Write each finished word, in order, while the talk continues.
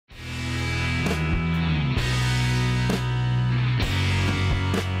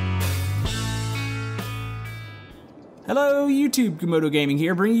Hello YouTube, Camodo Gaming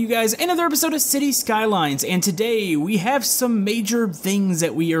here, bringing you guys another episode of City Skylines, and today we have some major things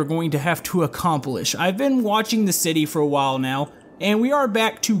that we are going to have to accomplish. I've been watching the city for a while now, and we are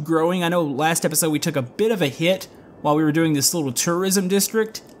back to growing. I know last episode we took a bit of a hit while we were doing this little tourism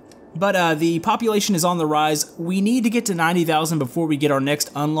district, but the population is on the rise. We need to get to 90,000 before we get our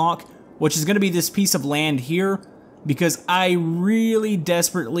next unlock, which is going to be this piece of land here, because I really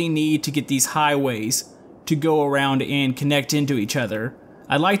desperately need to get these highways to go around and connect into each other.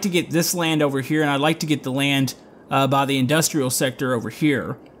 I'd like to get this land over here, and I'd like to get the land by the industrial sector over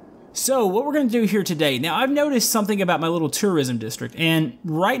here. So what we're going to do here today, now I've noticed something about my little tourism district, and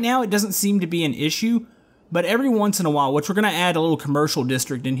right now it doesn't seem to be an issue, but every once in a while, which we're going to add a little commercial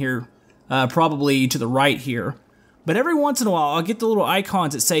district in here, probably to the right here, but every once in a while I'll get the little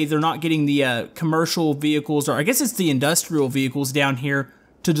icons that say they're not getting the commercial vehicles, or I guess it's the industrial vehicles down here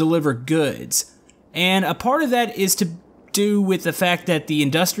to deliver goods. And a part of that is to do with the fact that the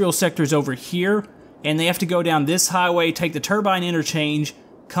industrial sector is over here, and they have to go down this highway, take the turbine interchange,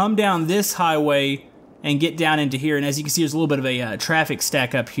 come down this highway, and get down into here. And as you can see, there's a little bit of a traffic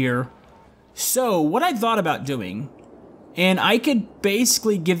stack up here. So what I thought about doing, and I could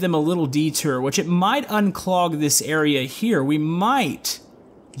basically give them a little detour, which it might unclog this area here. We might,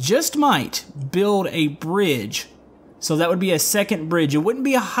 just might, build a bridge. So that would be a second bridge. It wouldn't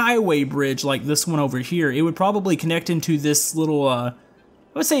be a highway bridge like this one over here. It would probably connect into this little, I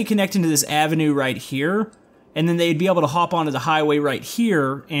would say connect into this avenue right here. And then they'd be able to hop onto the highway right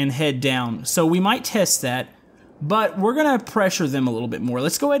here and head down. So we might test that, but we're gonna pressure them a little bit more.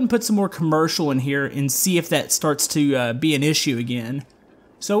 Let's go ahead and put some more commercial in here and see if that starts to be an issue again.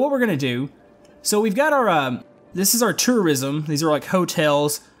 So what we're gonna do, so we've got our, this is our tourism. These are like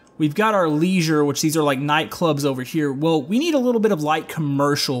hotels. We've got our leisure, which these are like nightclubs over here. Well, we need a little bit of light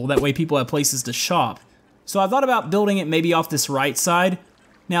commercial, that way people have places to shop. So I thought about building it maybe off this right side.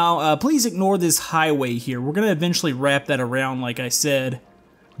 Now, please ignore this highway here. We're going to eventually wrap that around, like I said,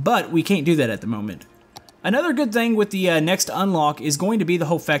 but we can't do that at the moment. Another good thing with the next unlock is going to be the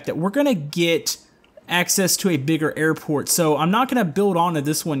whole fact that we're going to get access to a bigger airport. So I'm not going to build onto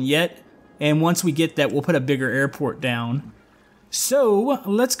this one yet, and once we get that, we'll put a bigger airport down. So,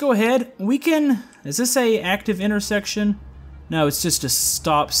 let's go ahead. We can, is this a active intersection? No, it's just a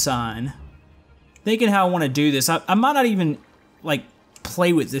stop sign. Thinking how I want to do this. I might not even, like,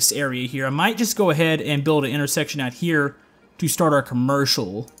 play with this area here. I might just go ahead and build an intersection out here to start our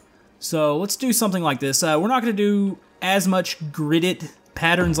commercial. So, let's do something like this. We're not going to do as much gridded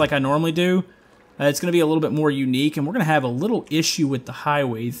patterns like I normally do. It's going to be a little bit more unique, and we're going to have a little issue with the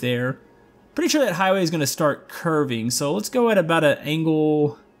highway there. Pretty sure that highway is going to start curving, so let's go at about an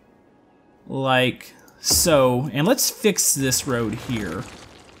angle like so, and let's fix this road here.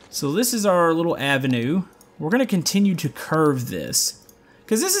 So this is our little avenue. We're going to continue to curve this,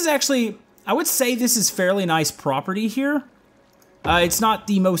 because this is actually, I would say this is fairly nice property here. It's not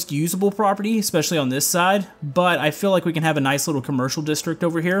the most usable property, especially on this side, but I feel like we can have a nice little commercial district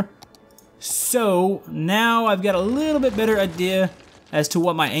over here. So now I've got a little bit better idea as to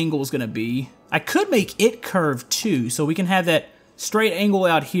what my angle is going to be. I could make it curve too, so we can have that straight angle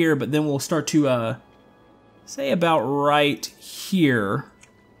out here, but then we'll start to, say about right here.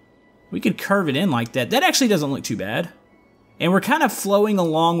 We could curve it in like that. That actually doesn't look too bad. And we're kind of flowing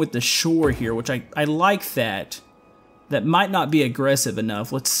along with the shore here, which I like that. That might not be aggressive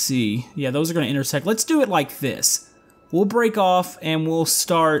enough. Let's see. Yeah, those are going to intersect. Let's do it like this. We'll break off and we'll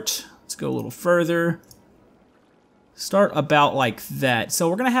start, let's go a little further. Start about like that. So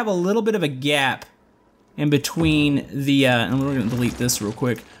we're going to have a little bit of a gap in between the, and we're going to delete this real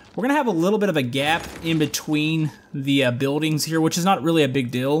quick. We're going to have a little bit of a gap in between the buildings here, which is not really a big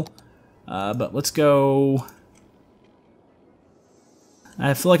deal. But let's go.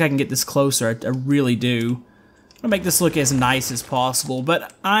 I feel like I can get this closer. I really do. I'm going to make this look as nice as possible,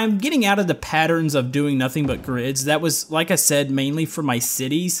 but I'm getting out of the patterns of doing nothing but grids. That was, like I said, mainly for my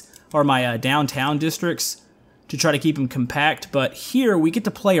cities or my downtown districts, to try to keep them compact, but here we get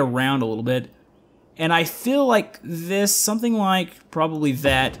to play around a little bit. And I feel like this, something like probably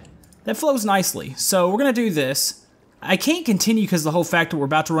that flows nicely. So we're gonna do this. I can't continue because the whole fact that we're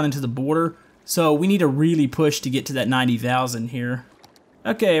about to run into the border, so we need to really push to get to that 90,000 here.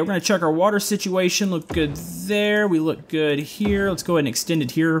 Okay, we're gonna check our water situation. Look good there, we look good here. Let's go ahead and extend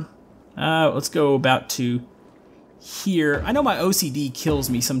it here. Let's go about to here. I know my OCD kills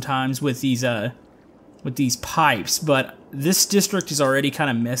me sometimes with these pipes, but this district is already kind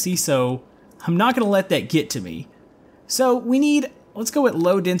of messy, so I'm not going to let that get to me. So we need, let's go with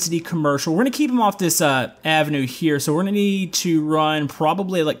low density commercial. We're going to keep them off this avenue here, so we're going to need to run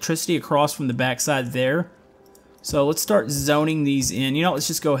probably electricity across from the backside there. So let's start zoning these in. You know, let's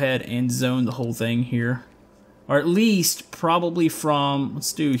just go ahead and zone the whole thing here. Or at least probably from,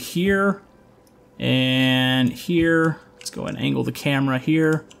 let's do here and here. Let's go ahead and angle the camera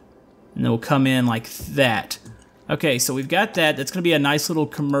here. And then we'll come in like that. Okay, so we've got that. That's going to be a nice little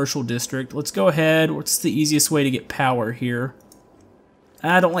commercial district. Let's go ahead. What's the easiest way to get power here?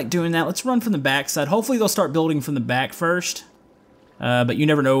 I don't like doing that. Let's run from the back side. Hopefully they'll start building from the back first. But you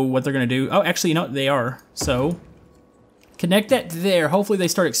never know what they're going to do. Oh, actually, you know what? They are. So, connect that there. Hopefully they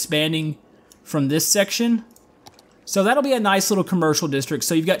start expanding from this section. So that'll be a nice little commercial district.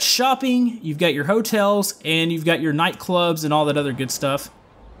 So you've got shopping, you've got your hotels, and you've got your nightclubs and all that other good stuff.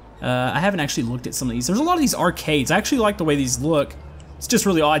 I haven't actually looked at some of these. There's a lot of these arcades. I actually like the way these look. It's just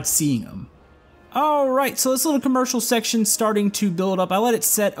really odd seeing them. Alright, so this little commercial section's starting to build up. I let it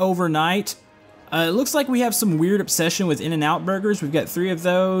set overnight. It looks like we have some weird obsession with In-N-Out burgers. We've got 3 of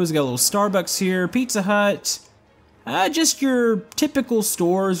those. We've got a little Starbucks here, Pizza Hut. Just your typical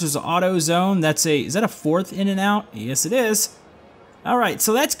stores. There's an AutoZone. Is that a 4th In-N-Out? Yes, it is. Alright,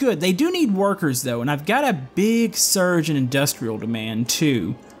 so that's good. They do need workers, though, and I've got a big surge in industrial demand,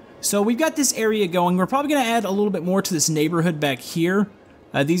 too. So we've got this area going. We're probably going to add a little bit more to this neighborhood back here.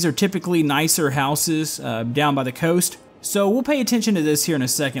 These are typically nicer houses down by the coast. So we'll pay attention to this here in a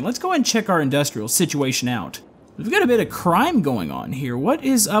second. Let's go ahead and check our industrial situation out. We've got a bit of crime going on here. What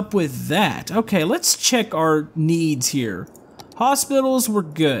is up with that? Okay, let's check our needs here. Hospitals were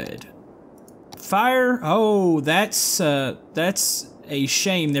good. Fire, oh, that's a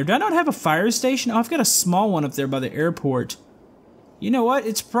shame there. Do I not have a fire station? Oh, I've got a small one up there by the airport. You know what?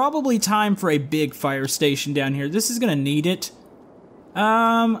 It's probably time for a big fire station down here. This is gonna need it.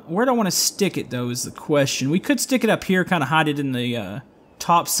 Where do I want to stick it, though, is the question. We could stick it up here, kind of hide it in the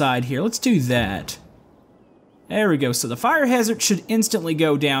top side here. Let's do that. There we go. So the fire hazard should instantly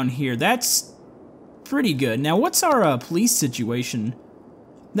go down here. That's pretty good. Now, what's our police situation?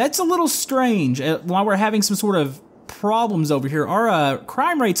 That's a little strange. While we're having some sort of problems over here, our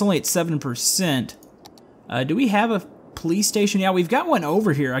crime rate's only at 7%. Do we have a police station? Yeah, we've got one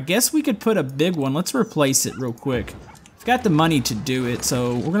over here. I guess we could put a big one. Let's replace it real quick. I've got the money to do it,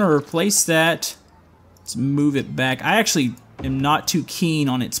 so we're going to replace that. Let's move it back. I actually am not too keen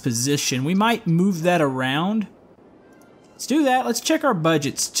on its position. We might move that around. Let's do that. Let's check our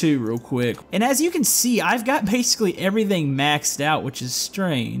budgets too real quick. And as you can see, I've got basically everything maxed out, which is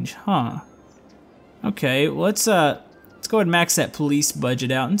strange, huh? Okay, well, let's go ahead and max that police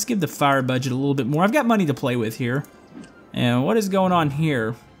budget out. Let's give the fire budget a little bit more. I've got money to play with here. And what is going on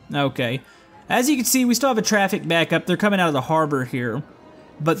here? Okay. As you can see, we still have a traffic backup. They're coming out of the harbor here.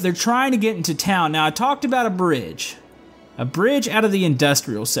 But they're trying to get into town. Now, I talked about a bridge. A bridge out of the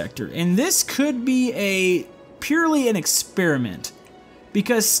industrial sector. And this could be purely an experiment.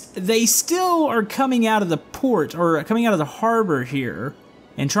 Because they still are coming out of the port, or coming out of the harbor here,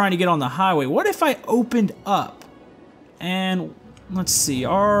 and trying to get on the highway. What if I opened up? And let's see,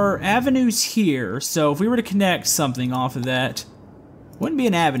 our avenue's here. So if we were to connect something off of that, wouldn't be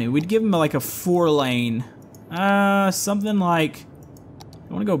an avenue. We'd give them like a 4-lane. Something like,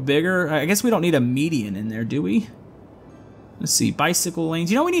 I want to go bigger. I guess we don't need a median in there, do we? Let's see, bicycle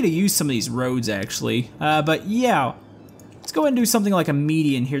lanes. You know, we need to use some of these roads actually. But yeah, let's go ahead and do something like a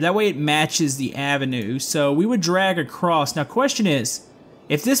median here. That way it matches the avenue. So we would drag across. Now, question is,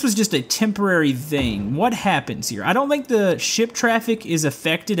 if this was just a temporary thing, what happens here? I don't think the ship traffic is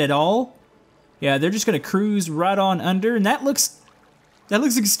affected at all. Yeah, they're just going to cruise right on under, and that looks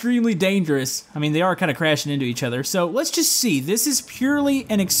extremely dangerous. I mean, they are kind of crashing into each other. So let's just see. This is purely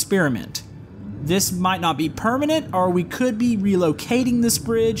an experiment. This might not be permanent, or we could be relocating this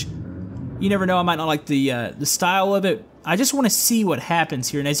bridge. You never know. I might not like the style of it. I just want to see what happens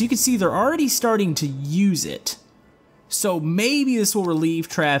here. And as you can see, they're already starting to use it. So maybe this will relieve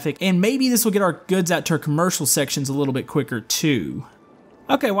traffic, and maybe this will get our goods out to our commercial sections a little bit quicker too.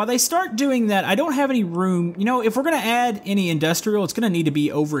 Okay, while they start doing that, I don't have any room. You know, if we're going to add any industrial, it's going to need to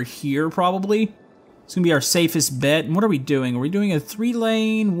be over here probably. It's going to be our safest bet. And what are we doing? Are we doing a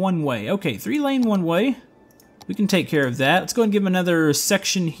 3-lane one-way? Okay, 3-lane one-way. We can take care of that. Let's go and give them another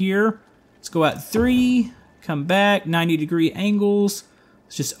section here. Let's go out 3, come back, 90-degree angles.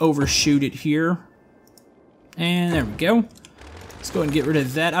 Let's just overshoot it here. And there we go. Let's go and get rid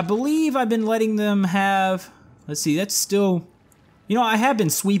of that. I believe I've been letting them have... Let's see, that's still... You know, I have been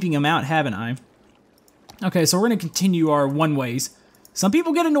sweeping them out, haven't I? Okay, so we're going to continue our one-ways. Some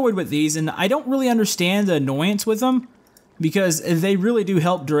people get annoyed with these, and I don't really understand the annoyance with them, because they really do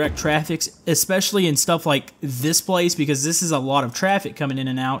help direct traffic, especially in stuff like this place, because this is a lot of traffic coming in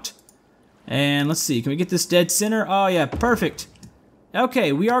and out. And let's see, can we get this dead center? Oh yeah, perfect.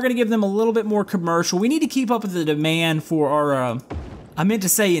 Okay, we are going to give them a little bit more commercial. We need to keep up with the demand for our, I meant to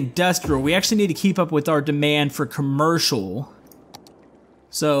say industrial. We actually need to keep up with our demand for commercial.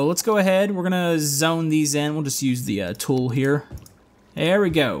 So let's go ahead. We're going to zone these in. We'll just use the tool here. There we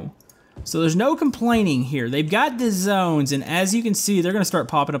go. So there's no complaining here. They've got the zones, and as you can see, they're going to start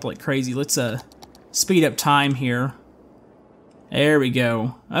popping up like crazy. Let's speed up time here. There we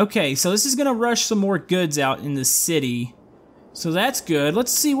go. Okay, so this is going to rush some more goods out in the city. So that's good.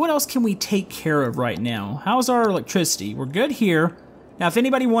 Let's see, what else can we take care of right now? How's our electricity? We're good here. Now, if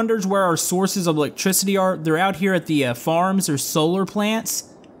anybody wonders where our sources of electricity are, they're out here at the farms or solar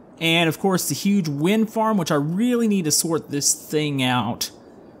plants. And, of course, the huge wind farm, which I really need to sort this thing out.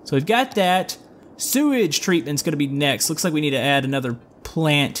 So we've got that. Sewage treatment's going to be next. Looks like we need to add another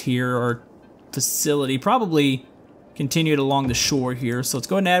plant here, or facility. Probably continue it along the shore here. So let's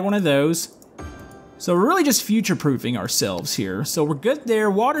go ahead and add one of those. So we're really just future-proofing ourselves here. So we're good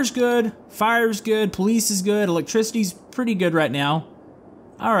there. Water's good. Fire's good. Police is good. Electricity's pretty good right now.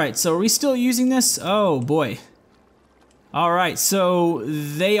 Alright, so are we still using this? Oh, boy. Alright, so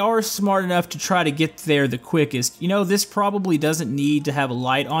they are smart enough to try to get there the quickest. You know, this probably doesn't need to have a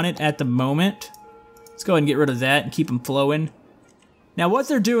light on it at the moment. Let's go ahead and get rid of that and keep them flowing. Now what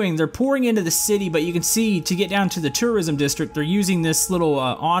they're doing, they're pouring into the city, but you can see to get down to the tourism district, they're using this little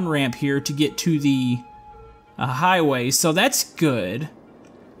on-ramp here to get to the highway, so that's good.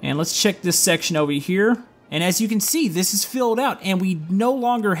 And let's check this section over here. And as you can see, this is filled out, and we no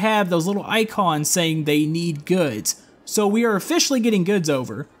longer have those little icons saying they need goods. So we are officially getting goods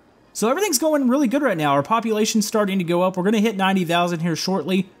over. So everything's going really good right now. Our population's starting to go up. We're going to hit 90,000 here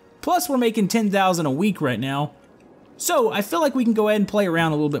shortly. Plus, we're making 10,000 a week right now. So I feel like we can go ahead and play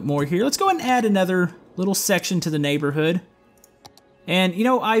around a little bit more here. Let's go ahead and add another little section to the neighborhood. And, you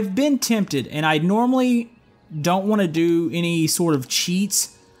know, I've been tempted, and I normally don't want to do any sort of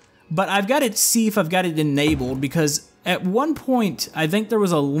cheats, but I've got to see if I've got it enabled, because at one point, I think there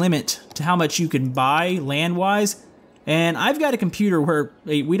was a limit to how much you can buy land-wise, and I've got a computer where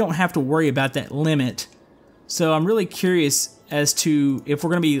we don't have to worry about that limit. So I'm really curious as to if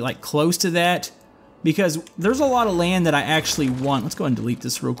we're going to be, like, close to that, because there's a lot of land that I actually want. Let's go ahead and delete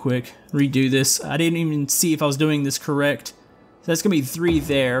this real quick. Redo this. I didn't even see if I was doing this correct. So that's going to be 3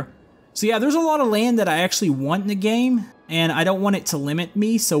 there. So yeah, there's a lot of land that I actually want in the game, and I don't want it to limit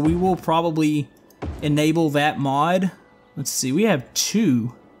me, so we will probably enable that mod. Let's see, we have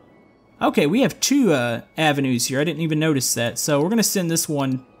 2. Okay, we have 2 avenues here. I didn't even notice that. So we're going to send this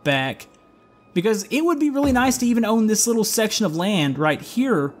one back, because it would be really nice to even own this little section of land right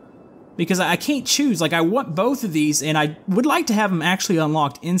here, because I can't choose. Like, I want both of these, and I would like to have them actually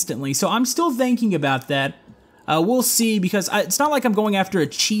unlocked instantly. So I'm still thinking about that. We'll see, because it's not like I'm going after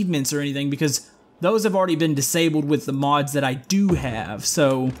achievements or anything, because those have already been disabled with the mods that I do have.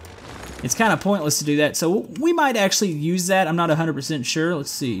 So it's kind of pointless to do that. So we might actually use that. I'm not 100% sure.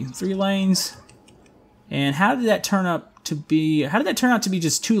 Let's see. 3 lanes. And how did that turn out to be? How did that turn out to be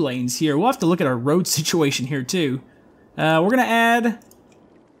just 2 lanes here? We'll have to look at our road situation here too. We're going to add...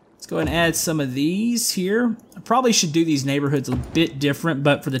 Let's go ahead and add some of these here. I probably should do these neighborhoods a bit different,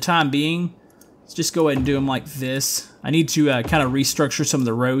 but for the time being, let's just go ahead and do them like this. I need to kind of restructure some of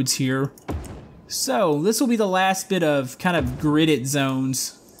the roads here. So this will be the last bit of kind of gridded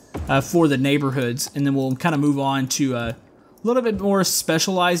zones for the neighborhoods, and then we'll kind of move on to a little bit more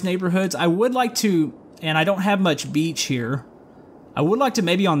specialized neighborhoods. I would like to, and I don't have much beach here, I would like to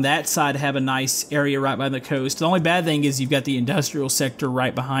maybe on that side have a nice area right by the coast. The only bad thing is you've got the industrial sector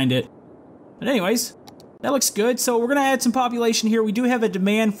right behind it. But anyways, that looks good. So we're going to add some population here. We do have a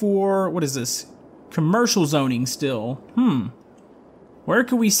demand for, what is this? Commercial zoning still. Where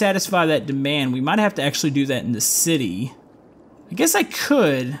could we satisfy that demand? We might have to actually do that in the city. I guess I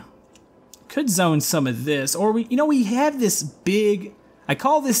could zone some of this. Or, we have this big, I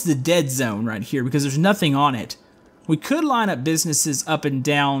call this the dead zone right here because there's nothing on it. We could line up businesses up and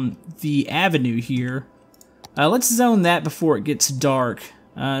down the avenue here. Let's zone that before it gets dark.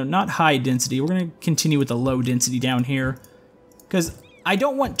 Not high density. We're going to continue with the low density down here, because I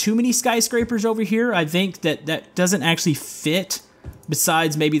don't want too many skyscrapers over here. I think that doesn't actually fit,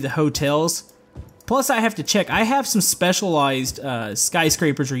 besides maybe the hotels. Plus, I have to check. I have some specialized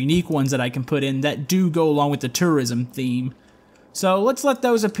skyscrapers or unique ones that I can put in that do go along with the tourism theme. So let's let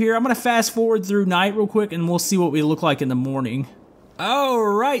those appear. I'm going to fast forward through night real quick, and we'll see what we look like in the morning.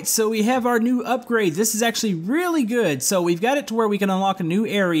 Alright, so we have our new upgrade. This is actually really good. So we've got it to where we can unlock a new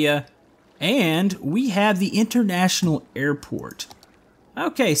area, and we have the international airport.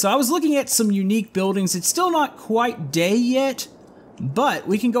 Okay, so I was looking at some unique buildings. It's still not quite day yet, but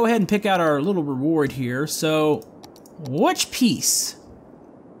we can go ahead and pick out our little reward here. So, which piece?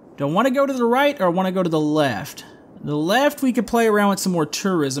 Do I want to go to the right or want to go to the left? The left, we could play around with some more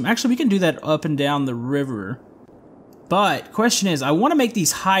tourism. Actually, we can do that up and down the river. But, question is, I want to make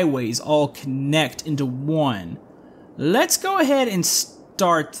these highways all connect into one. Let's go ahead and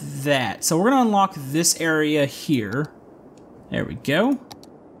start that. So we're going to unlock this area here. There we go.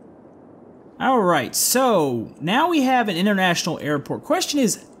 Alright, so now we have an international airport. Question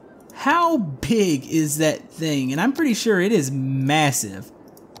is, how big is that thing? And I'm pretty sure it is massive.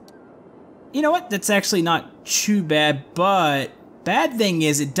 You know what? That's actually not too bad, but bad thing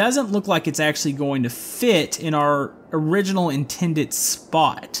is it doesn't look like it's actually going to fit in our original intended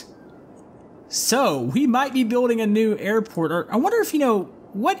spot. So, we might be building a new airport, or I wonder if, you know,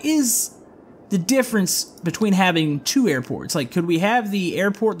 what is the difference between having two airports? Like, could we have the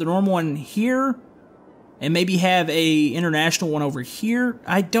airport, the normal one here, and maybe have a international one over here?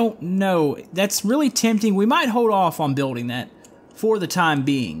 I don't know. That's really tempting. We might hold off on building that for the time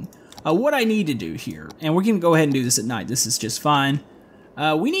being. What I need to do here, and we're going to go ahead and do this at night. This is just fine.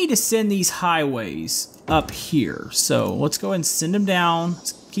 We need to send these highways up here. So let's go ahead and send them down.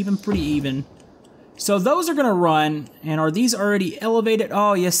 Let's keep them pretty even. So those are going to run, and are these already elevated?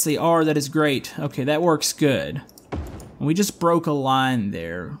 Oh, yes, they are. That is great. Okay, that works good. And we just broke a line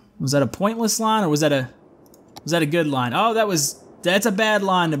there. Was that a pointless line, or was that a good line? Oh, that's a bad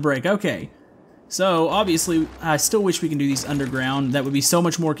line to break. Okay. So, obviously, I still wish we can do these underground. That would be so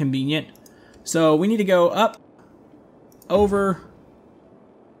much more convenient. So, we need to go up, over,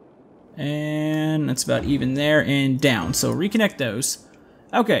 and that's about even there, and down. So, reconnect those.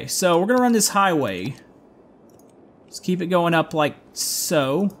 Okay, so we're going to run this highway. Let's keep it going up like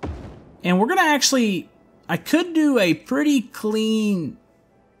so. And we're going to actually, I could do a pretty clean,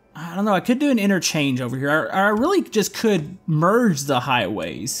 I don't know, I could do an interchange over here. I really just could merge the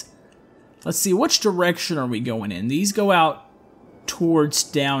highways. Let's see, which direction are we going in? These go out towards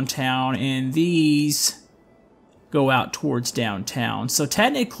downtown, and these go out towards downtown. So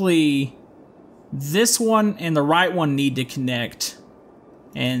technically, this one and the right one need to connect,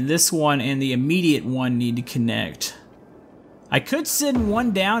 and this one and the immediate one need to connect. I could send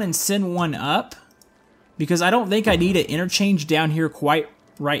one down and send one up, because I don't think I need an interchange down here quite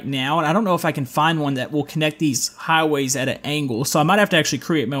right now, and I don't know if I can find one that will connect these highways at an angle, so I might have to actually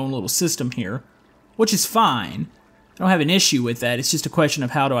create my own little system here, which is fine. I don't have an issue with that. It's just a question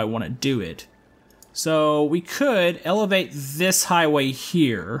of how do I want to do it. So we could elevate this highway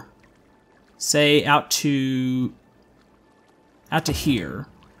here, say out to here,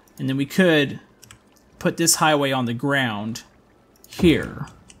 and then we could put this highway on the ground here.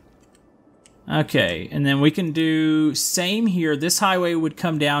 Okay, and then we can do same here. This highway would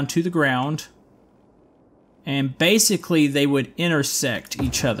come down to the ground, and basically they would intersect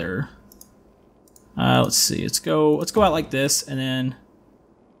each other. Let's see. Let's go out like this, and then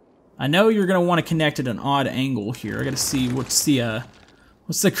I know you're gonna want to connect at an odd angle here. I gotta see what's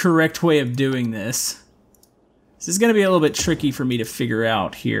the correct way of doing this. This is gonna be a little bit tricky for me to figure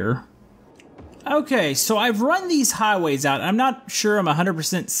out here. Okay, so I've run these highways out. I'm not sure I'm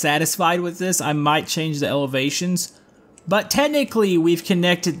 100% satisfied with this. I might change the elevations. But technically, we've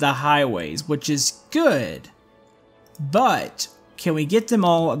connected the highways, which is good. But, can we get them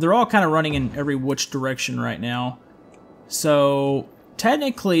all? They're all kind of running in every which direction right now. So,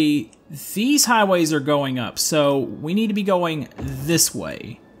 technically, these highways are going up. So, we need to be going this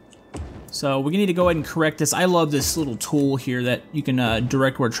way. So, we need to go ahead and correct this. I love this little tool here that you can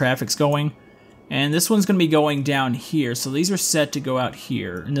direct where traffic's going. And this one's going to be going down here. So these are set to go out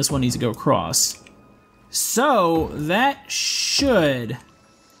here. And this one needs to go across. So that should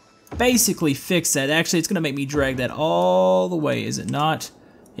basically fix that. Actually, it's going to make me drag that all the way, is it not?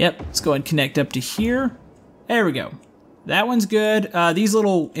 Yep, let's go ahead and connect up to here. There we go. That one's good. These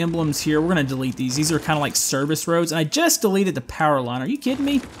little emblems here, we're going to delete these. These are kind of like service roads. And I just deleted the power line. Are you kidding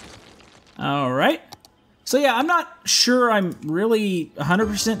me? All right. So yeah, I'm not sure I'm really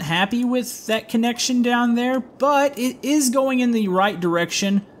 100% happy with that connection down there, but it is going in the right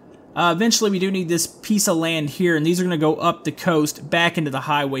direction. Eventually we do need this piece of land here, and these are going to go up the coast back into the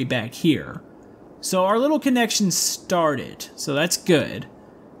highway back here. So our little connection started, so that's good.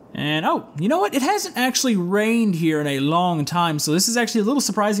 And oh, you know what? It hasn't actually rained here in a long time, so this is actually a little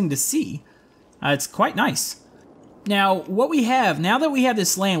surprising to see. It's quite nice. Now, what we have, now that we have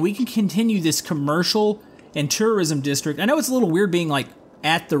this land, we can continue this commercial and tourism district. I know it's a little weird being like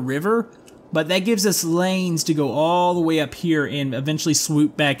at the river, but that gives us lanes to go all the way up here and eventually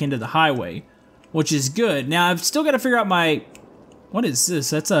swoop back into the highway, which is good. Now I've still got to figure out my, what is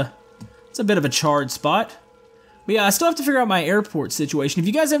this? It's a bit of a charred spot. But yeah, I still have to figure out my airport situation. If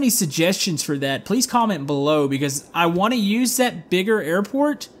you guys have any suggestions for that, please comment below, because I want to use that bigger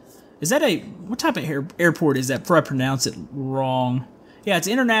airport, Is that what type of airport is that before I pronounce it wrong? Yeah, it's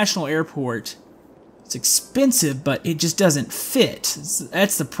an international airport. It's expensive, but it just doesn't fit.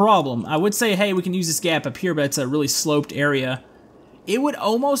 That's the problem. I would say, hey, we can use this gap up here, but it's a really sloped area. It would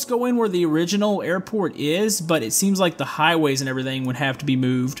almost go in where the original airport is, but it seems like the highways and everything would have to be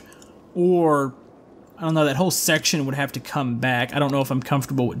moved. Or, I don't know, that whole section would have to come back. I don't know if I'm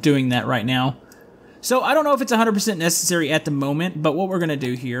comfortable with doing that right now. So I don't know if it's 100% necessary at the moment, but what we're going to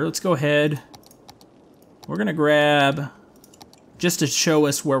do here, let's go ahead. We're going to grab, just to show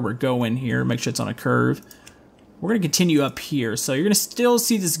us where we're going here, make sure it's on a curve. We're going to continue up here. So you're going to still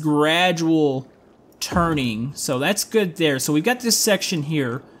see this gradual turning. So that's good there. So we've got this section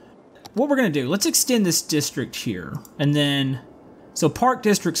here. What we're going to do, let's extend this district here. And then, so Park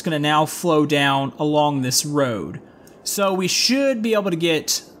District's going to now flow down along this road. So we should be able to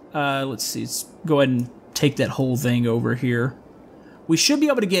get, let's see, let's go ahead and take that whole thing over here. We should be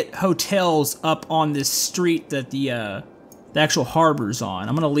able to get hotels up on this street that the actual harbor's on.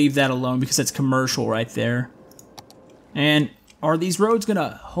 I'm going to leave that alone because that's commercial right there. And are these roads going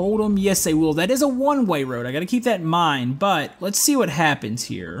to hold them? Yes, they will. That is a one-way road. I got to keep that in mind, but let's see what happens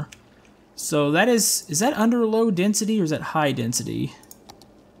here. So that is that under low density or is that high density?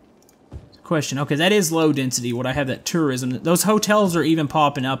 Question. Okay, that is low density. Would I have that tourism? Those hotels are even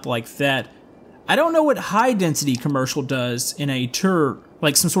popping up like that. I don't know what high density commercial does in a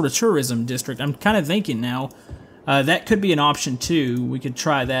like some sort of tourism district. I'm kind of thinking now that could be an option too. We could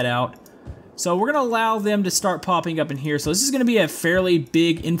try that out. So we're going to allow them to start popping up in here. So this is going to be a fairly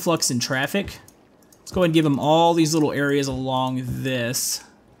big influx in traffic. Let's go ahead and give them all these little areas along this.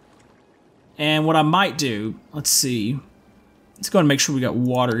 And what I might do, let's see. Let's go ahead and make sure we got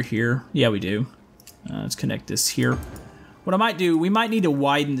water here. Yeah, we do. Let's connect this here. What I might do, we might need to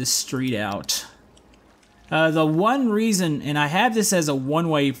widen this street out. The one reason, and I have this as a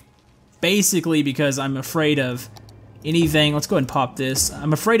one-way basically because I'm afraid of anything. Let's go ahead and pop this.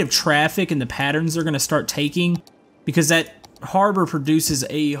 I'm afraid of traffic and the patterns they're going to start taking because that harbor produces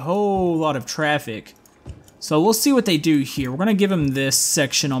a whole lot of traffic. So we'll see what they do here. We're going to give them this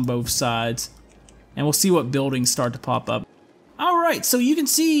section on both sides and we'll see what buildings start to pop up. Alright, so you can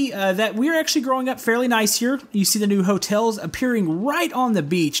see that we're actually growing up fairly nice here. You see the new hotels appearing right on the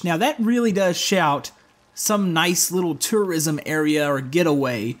beach. Now that really does shout some nice little tourism area or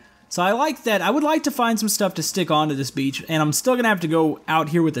getaway. So I like that. I would like to find some stuff to stick onto this beach, and I'm still going to have to go out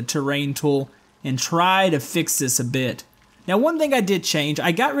here with the terrain tool and try to fix this a bit. Now one thing I did change,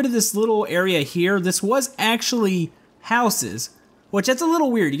 I got rid of this little area here. This was actually houses, which that's a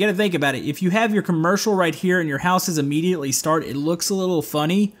little weird. You got to think about it. If you have your commercial right here and your houses immediately start, it looks a little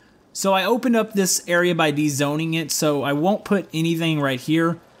funny. So I opened up this area by dezoning it, so I won't put anything right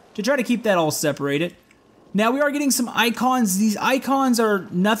here to try to keep that all separated. Now we are getting some icons. These icons are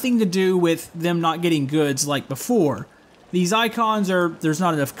nothing to do with them not getting goods like before. These icons are, there's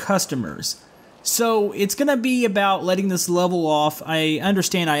not enough customers. So it's going to be about letting this level off. I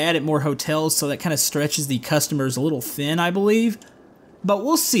understand I added more hotels, so that kind of stretches the customers a little thin, I believe. But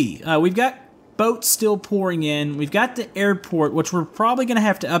we'll see. We've got boats still pouring in. We've got the airport, which we're probably going to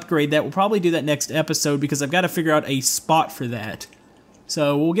have to upgrade that. We'll probably do that next episode because I've got to figure out a spot for that.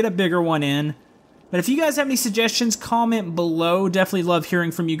 So we'll get a bigger one in. But if you guys have any suggestions, comment below. Definitely love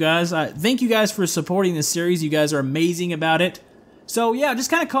hearing from you guys. Thank you guys for supporting this series. You guys are amazing about it. So yeah, just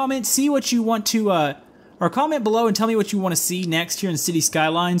kind of comment, see what you want to, or comment below and tell me what you want to see next here in City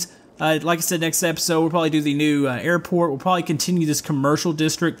Skylines. Like I said, next episode we'll probably do the new airport. We'll probably continue this commercial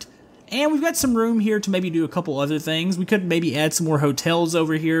district. And we've got some room here to maybe do a couple other things. We could maybe add some more hotels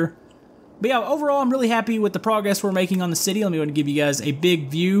over here. But yeah, overall I'm really happy with the progress we're making on the city. Let me go ahead and give you guys a big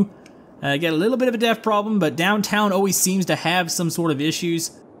view. Got a little bit of a deaf problem, but downtown always seems to have some sort of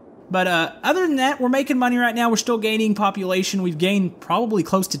issues. But other than that, we're making money right now. We're still gaining population. We've gained probably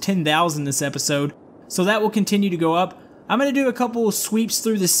close to 10,000 this episode, so that will continue to go up. I'm going to do a couple of sweeps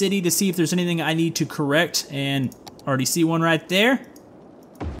through the city to see if there's anything I need to correct, and already see one right there.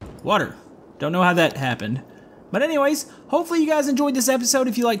 Water. Don't know how that happened. But anyways, hopefully you guys enjoyed this episode.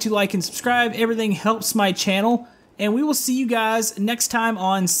 If you like to like and subscribe, everything helps my channel. And we will see you guys next time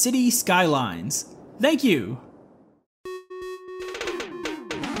on City Skylines. Thank you!